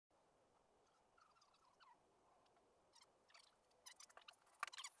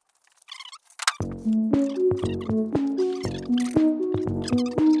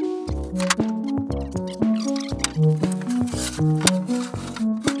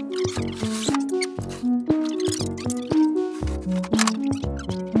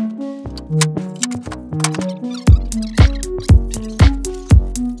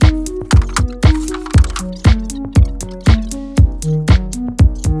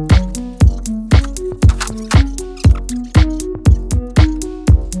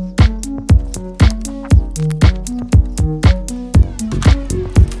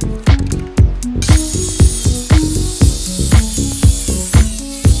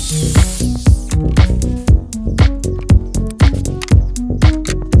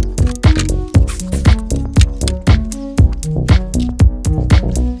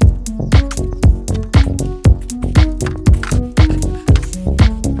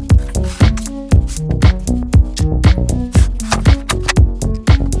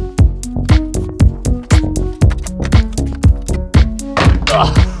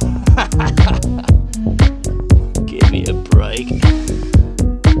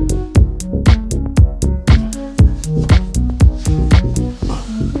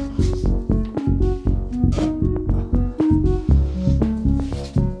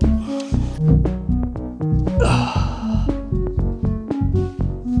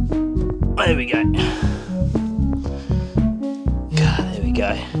There we go. God, there we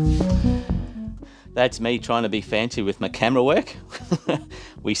go. That's me trying to be fancy with my camera work.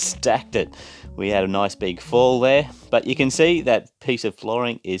 We stacked it. We had a nice big fall there, but you can see that piece of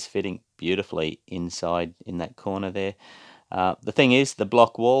flooring is fitting beautifully inside in that corner there. The thing is, the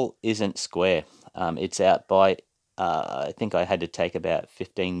block wall isn't square. It's out by, I think I had to take about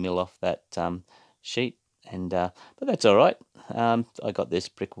 15 mil off that sheet, and but that's all right. I got this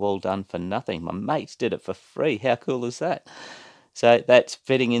brick wall done for nothing. My mates did it for free. How cool is that? So that's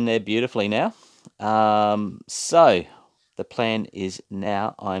fitting in there beautifully now. So the plan is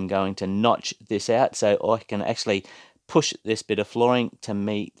now I'm going to notch this out so I can actually push this bit of flooring to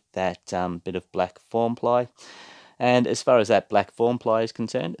meet that bit of black form ply. And as far as that black form ply is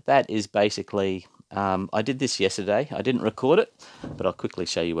concerned, that is basically, I did this yesterday. I didn't record it, but I'll quickly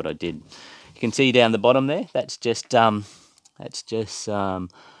show you what I did. You can see down the bottom there, that's just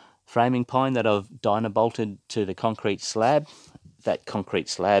framing pine that I've dynabolted to the concrete slab. That concrete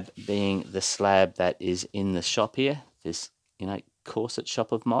slab being the slab that is in the shop here, this, corset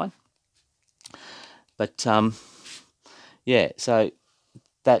shop of mine. But yeah, so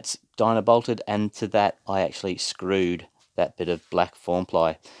that's dynabolted, and to that I actually screwed that bit of black form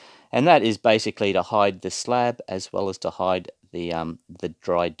ply, and that is basically to hide the slab as well as to hide the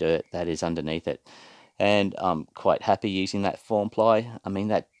dry dirt that is underneath it. And I'm quite happy using that form ply. I mean,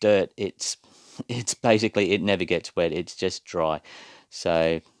 that dirt, it's basically, it never gets wet, it's just dry.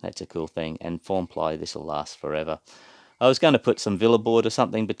 So that's a cool thing. And form ply, this will last forever. I was going to put some villa board or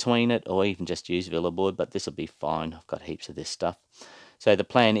something between it, or even just use villa board, but this will be fine. I've got heaps of this stuff. So the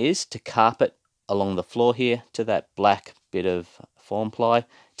plan is to carpet along the floor here to that black bit of form ply,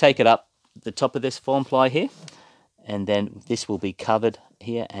 take it up the top of this form ply here, and then this will be covered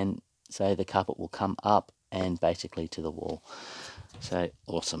here, and so the carpet will come up and basically to the wall. So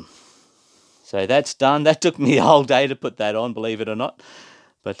awesome. So that's done. That took me a whole day to put that on, believe it or not.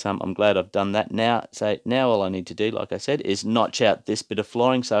 But I'm glad I've done that now. So now all I need to do, like I said, is notch out this bit of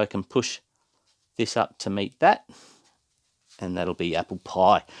flooring so I can push this up to meet that. And that'll be apple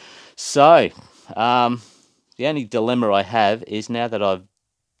pie. So the only dilemma I have is, now that I've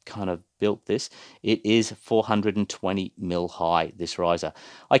kind of built this, it is 420 mil high, this riser.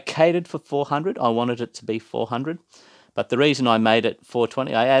 I catered for 400. I wanted it to be 400, but the reason I made it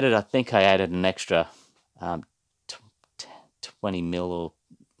 420, I think I added an extra 20 mil or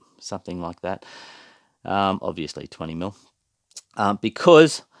something like that. Obviously 20 mil,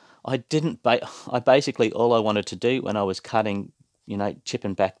 because I basically, all I wanted to do when I was cutting,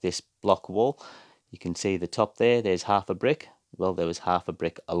 chipping back this block wall, you can see the top there, there's half a brick. Well, there was half a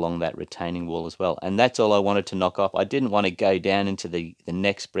brick along that retaining wall as well. And that's all I wanted to knock off. I didn't want to go down into the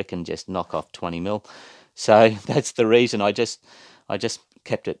next brick and just knock off 20 mil. So that's the reason I just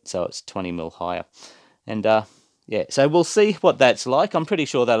kept it so it's 20 mil higher. And yeah, so we'll see what that's like. I'm pretty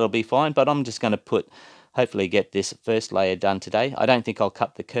sure that'll be fine, but I'm just going to hopefully get this first layer done today. I don't think I'll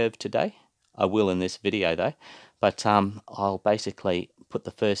cut the curve today. I will in this video though. But I'll basically put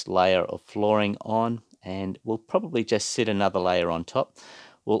the first layer of flooring on, and we'll probably just sit another layer on top.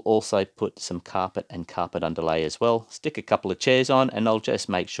 We'll also put some carpet and carpet underlay as well. Stick a couple of chairs on, and I'll just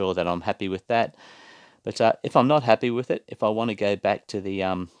make sure that I'm happy with that. But if I'm not happy with it, if I want to go back to the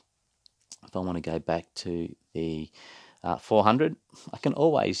 400, I can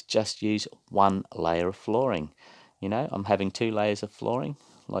always just use one layer of flooring. I'm having 2 layers of flooring,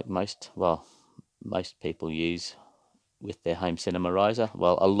 like most people use with their home cinema riser.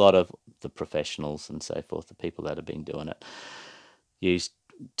 Well, a lot of the professionals and so forth, the people that have been doing it, use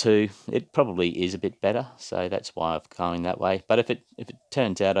 2. It probably is a bit better, so that's why I'm going that way. But if it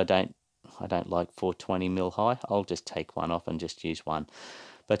turns out I don't like 420 mil high, I'll just take one off and just use one.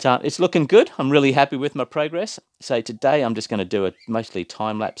 But it's looking good. I'm really happy with my progress. So today I'm just going to do mostly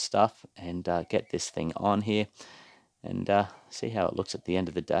time-lapse stuff and get this thing on here and see how it looks at the end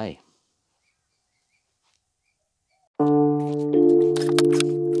of the day.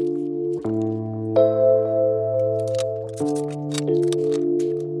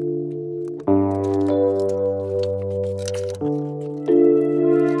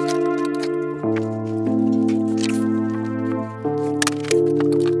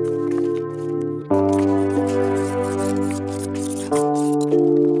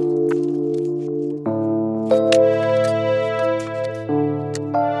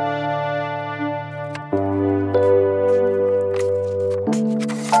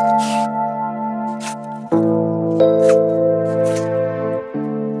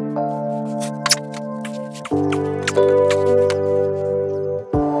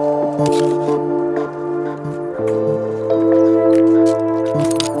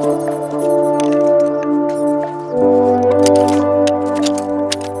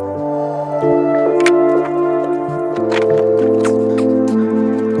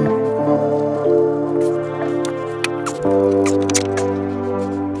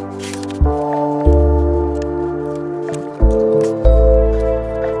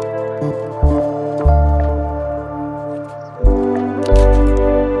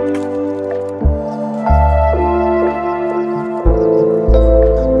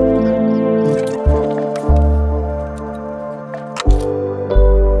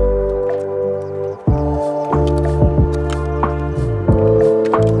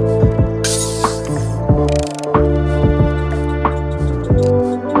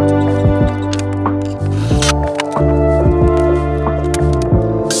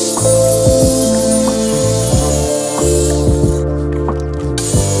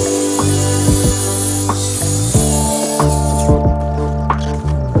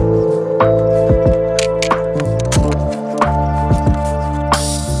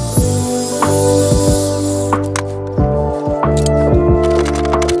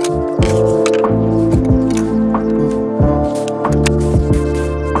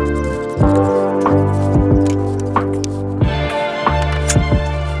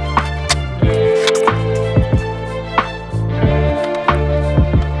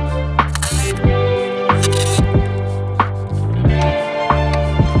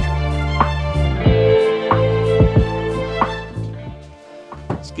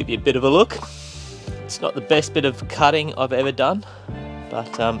 you a bit of a look. It's not the best bit of cutting I've ever done,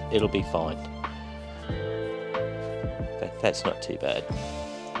 but it'll be fine. In fact, that's not too bad.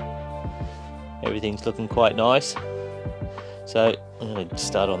 Everything's looking quite nice. So I'm going to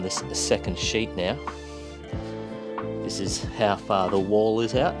start on this second sheet now. This is how far the wall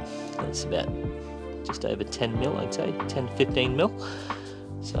is out. It's about just over 10 mil, I'd say, 10-15 mil.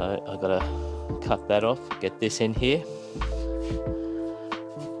 So I've got to cut that off, get this in here,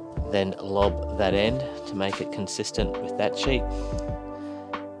 then lob that end to make it consistent with that sheet.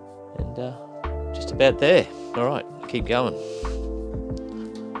 And just about there. All right, keep going.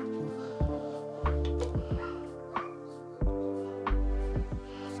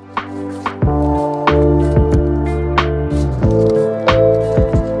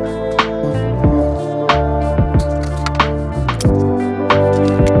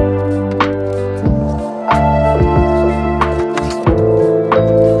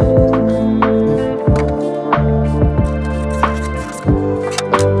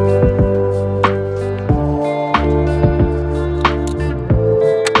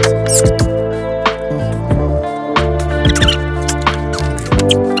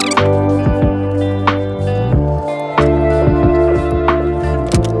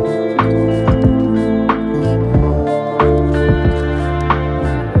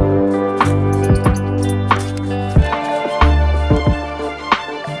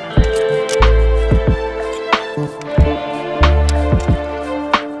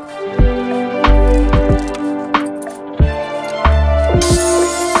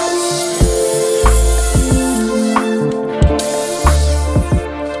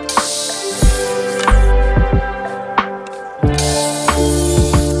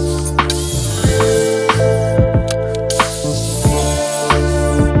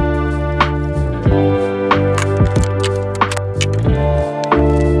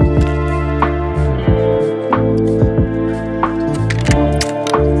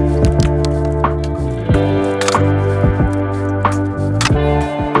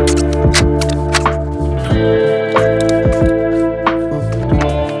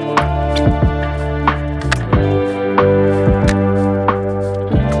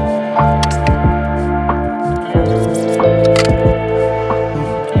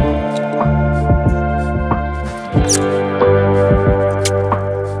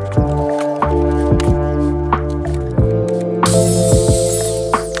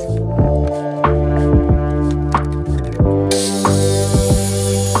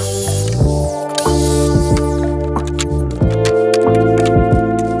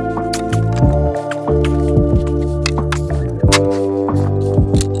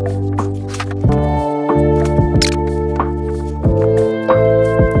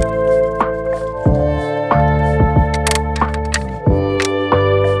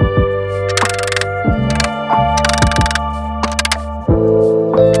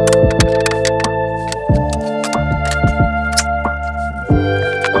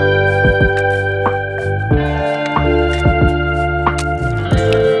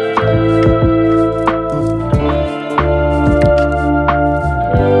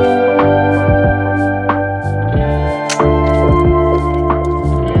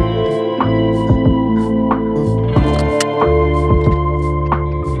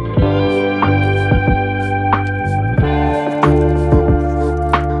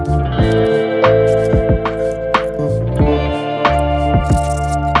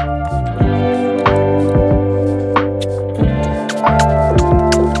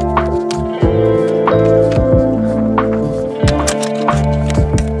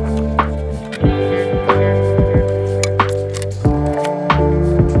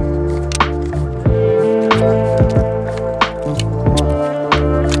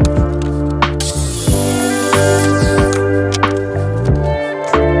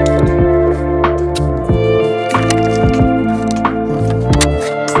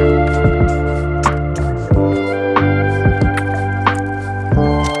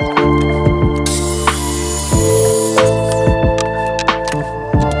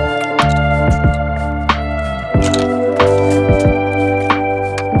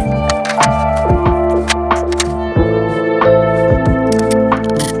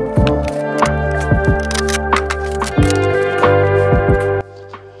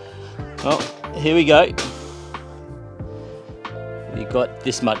 here we go. We've got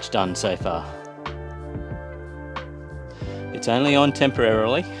this much done so far. It's only on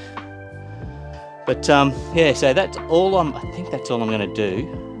temporarily, but yeah, so that's all I think that's all I'm going to do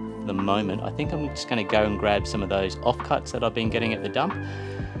for the moment. I think I'm just going to go and grab some of those offcuts that I've been getting at the dump,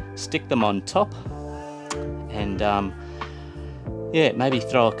 stick them on top, and Yeah, maybe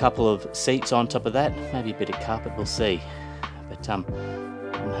throw a couple of seats on top of that, maybe a bit of carpet, we'll see. But I'm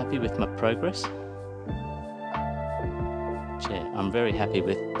happy with my progress. Yeah, I'm very happy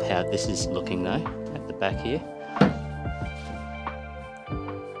with how this is looking though, at the back here.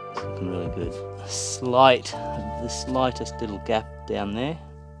 It's looking really good. The slightest little gap down there.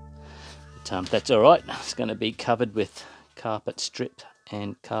 But that's alright, it's going to be covered with carpet strip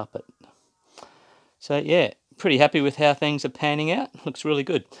and carpet. So yeah, pretty happy with how things are panning out. Looks really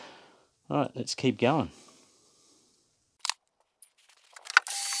good. Alright, let's keep going.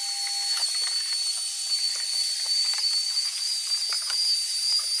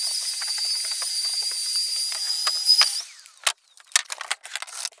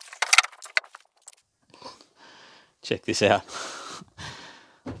 Check this out.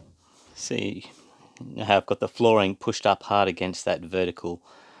 See how I've got the flooring pushed up hard against that vertical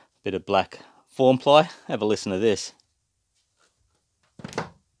bit of black form ply? Have a listen to this.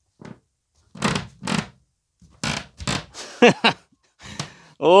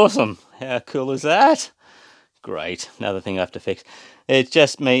 Awesome. How cool is that? Great. Another thing I have to fix. It's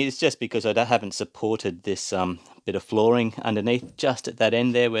just me. It's just because I haven't supported this bit of flooring underneath, just at that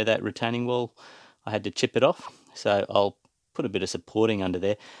end there where that retaining wall, I had to chip it off. So I'll put a bit of supporting under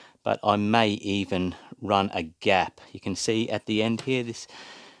there, but I may even run a gap. You can see at the end here,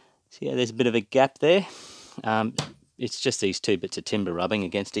 see how there's a bit of a gap there? It's just these two bits of timber rubbing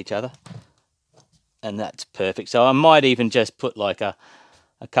against each other, and that's perfect. So I might even just put like a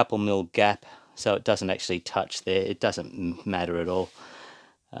couple mil gap so it doesn't actually touch there. It doesn't matter at all.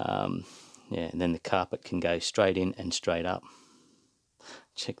 Yeah, and then the carpet can go straight in and straight up.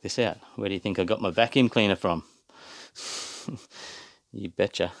 Check this out. Where do you think I got my vacuum cleaner from? You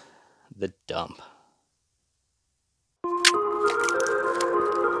betcha. The dump.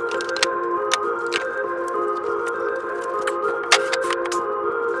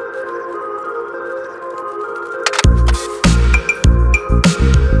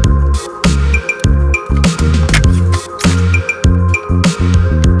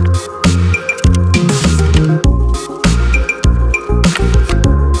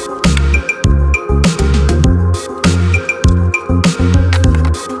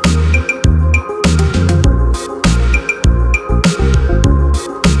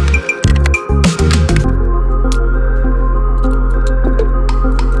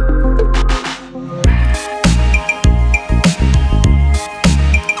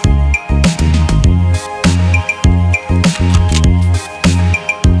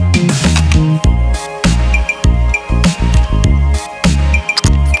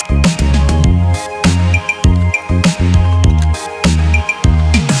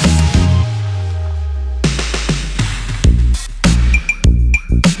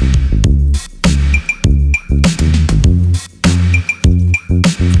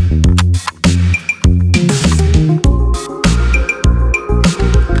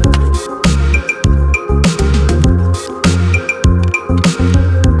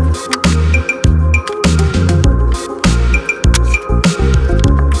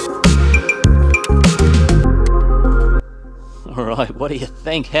 Alright, what do you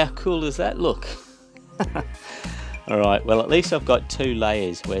think? How cool does that look? Alright, well at least I've got two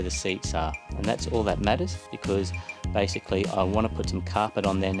layers where the seats are, and that's all that matters, because basically I want to put some carpet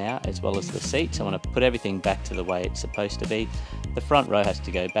on there now as well as the seats. I want to put everything back to the way it's supposed to be. The front row has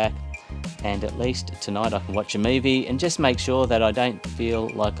to go back, and at least tonight I can watch a movie and just make sure that I don't feel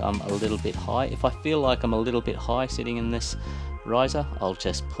like I'm a little bit high. If I feel like I'm a little bit high sitting in this riser, I'll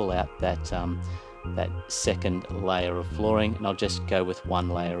just pull out that second layer of flooring, and I'll just go with one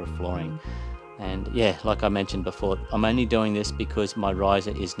layer of flooring. And yeah, like I mentioned before, I'm only doing this because my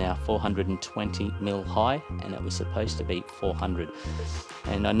riser is now 420 mil high, and it was supposed to be 400.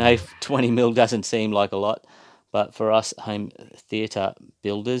 And I know 20 mil doesn't seem like a lot, but for us home theatre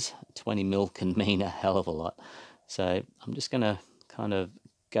builders, 20 mil can mean a hell of a lot. So I'm just going to kind of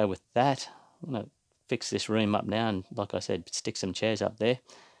go with that. I'm going to fix this room up now, and like I said, stick some chairs up there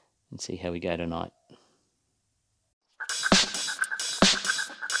and see how we go tonight.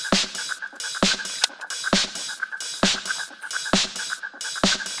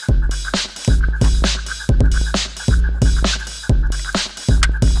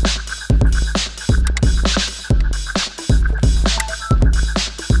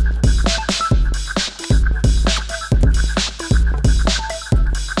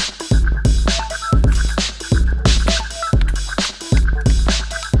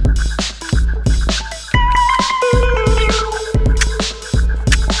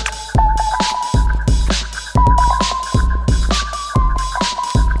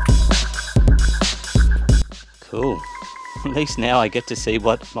 Cool. At least now I get to see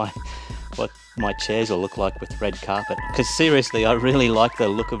what my chairs will look like with red carpet. Because seriously, I really like the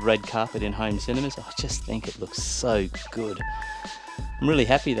look of red carpet in home cinemas. I just think it looks so good. I'm really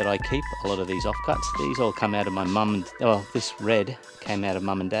happy that I keep a lot of these offcuts. These all come out of my mum and, well, this red came out of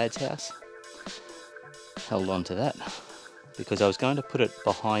mum and dad's house. Held on to that because I was going to put it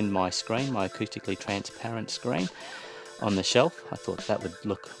behind my screen, my acoustically transparent screen on the shelf. I thought that would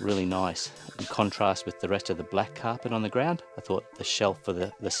look really nice in contrast with the rest of the black carpet on the ground. I thought the shelf for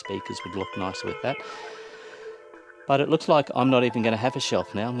the speakers would look nicer with that. But it looks like I'm not even going to have a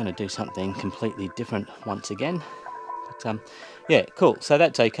shelf now. I'm going to do something completely different once again. But yeah, cool. So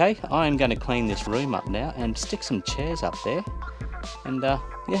that's okay. I'm going to clean this room up now and stick some chairs up there. And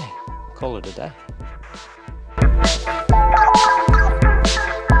yeah, call it a day.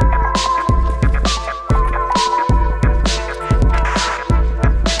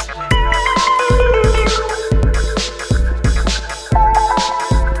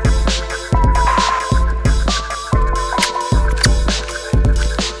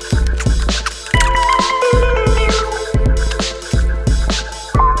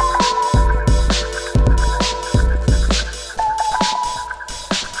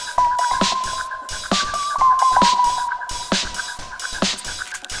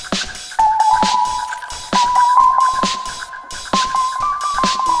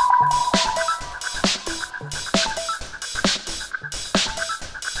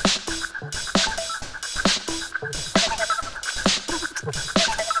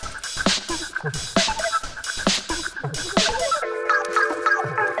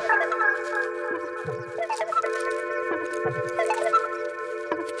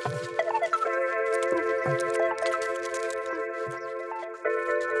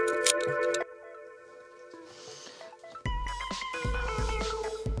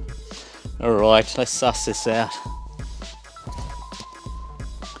 Alright, let's suss this out.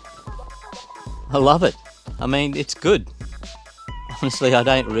 I love it. I mean, it's good. Honestly, I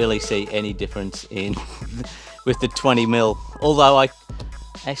don't really see any difference in with the 20mm. Although I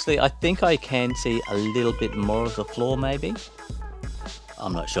think I can see a little bit more of the floor maybe.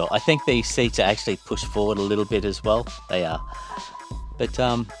 I'm not sure. I think these seats are actually pushed forward a little bit as well. They are. But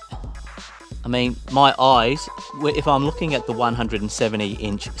I mean, my eyes, if I'm looking at the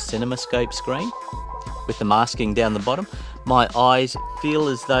 170-inch CinemaScope screen with the masking down the bottom, my eyes feel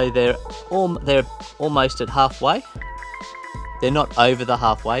as though they're almost at halfway. They're not over the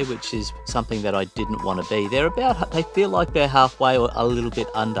halfway, which is something that I didn't want to be. They feel like they're halfway or a little bit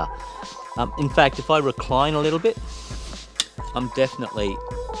under. In fact, if I recline a little bit, I'm definitely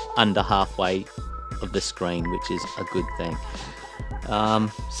under halfway of the screen, which is a good thing.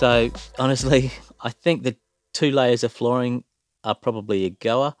 So honestly, I think the 2 layers of flooring are probably a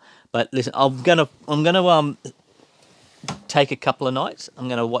goer. But listen, I'm gonna take a couple of nights. I'm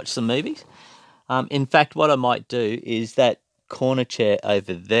gonna watch some movies. In fact, what I might do is that corner chair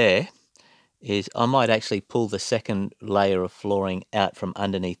over there is I might actually pull the second layer of flooring out from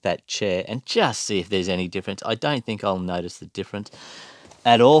underneath that chair and just see if there's any difference. I don't think I'll notice the difference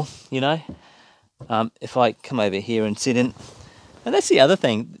at all, you know. If I come over here and sit in. And that's the other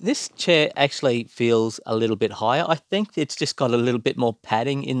thing. This chair actually feels a little bit higher. I think it's just got a little bit more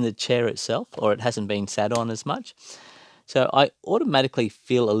padding in the chair itself, or it hasn't been sat on as much. So I automatically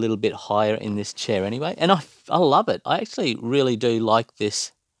feel a little bit higher in this chair anyway. And I love it. I actually really do like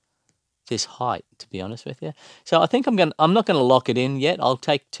this height, to be honest with you. So I think I'm not going to lock it in yet. I'll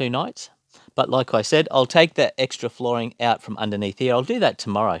take 2 nights. But like I said, I'll take that extra flooring out from underneath here. I'll do that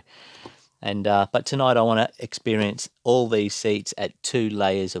tomorrow. And but tonight I want to experience all these seats at 2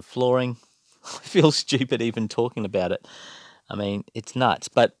 layers of flooring. I feel stupid even talking about it. I mean, it's nuts.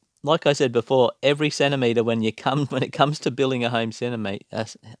 But like I said before, every centimetre when it comes to building a home cinema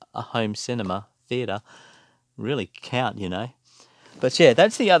theatre, really count, you know. But yeah,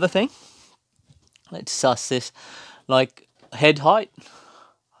 that's the other thing. Let's suss this. Like head height,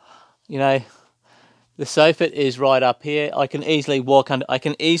 you know. The sofa is right up here. I can easily walk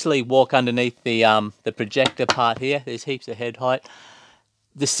underneath the projector part here. There's heaps of head height.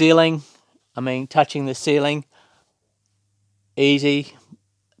 The ceiling, I mean, touching the ceiling, easy,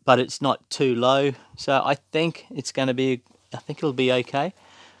 but it's not too low. So I think it'll be okay.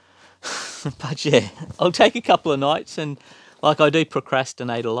 But yeah, I'll take a couple of nights, and like I do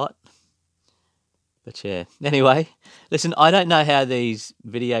procrastinate a lot. But yeah, anyway, listen, I don't know how these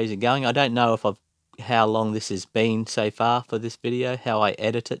videos are going. I don't know how long this has been so far for this video, how I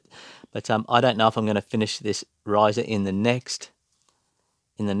edit it, but I don't know if I'm going to finish this riser in the next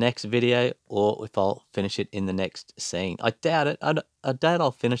video, or if I'll finish it in the next scene. I doubt it. I doubt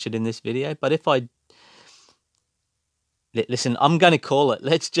I'll finish it in this video, but if I Listen, I'm going to call it.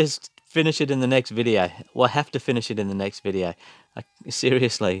 Let's just finish it in the next video. We'll have to finish it in the next video.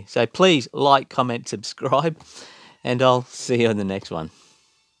 Seriously. So please like, comment, subscribe, and I'll see you in the next one.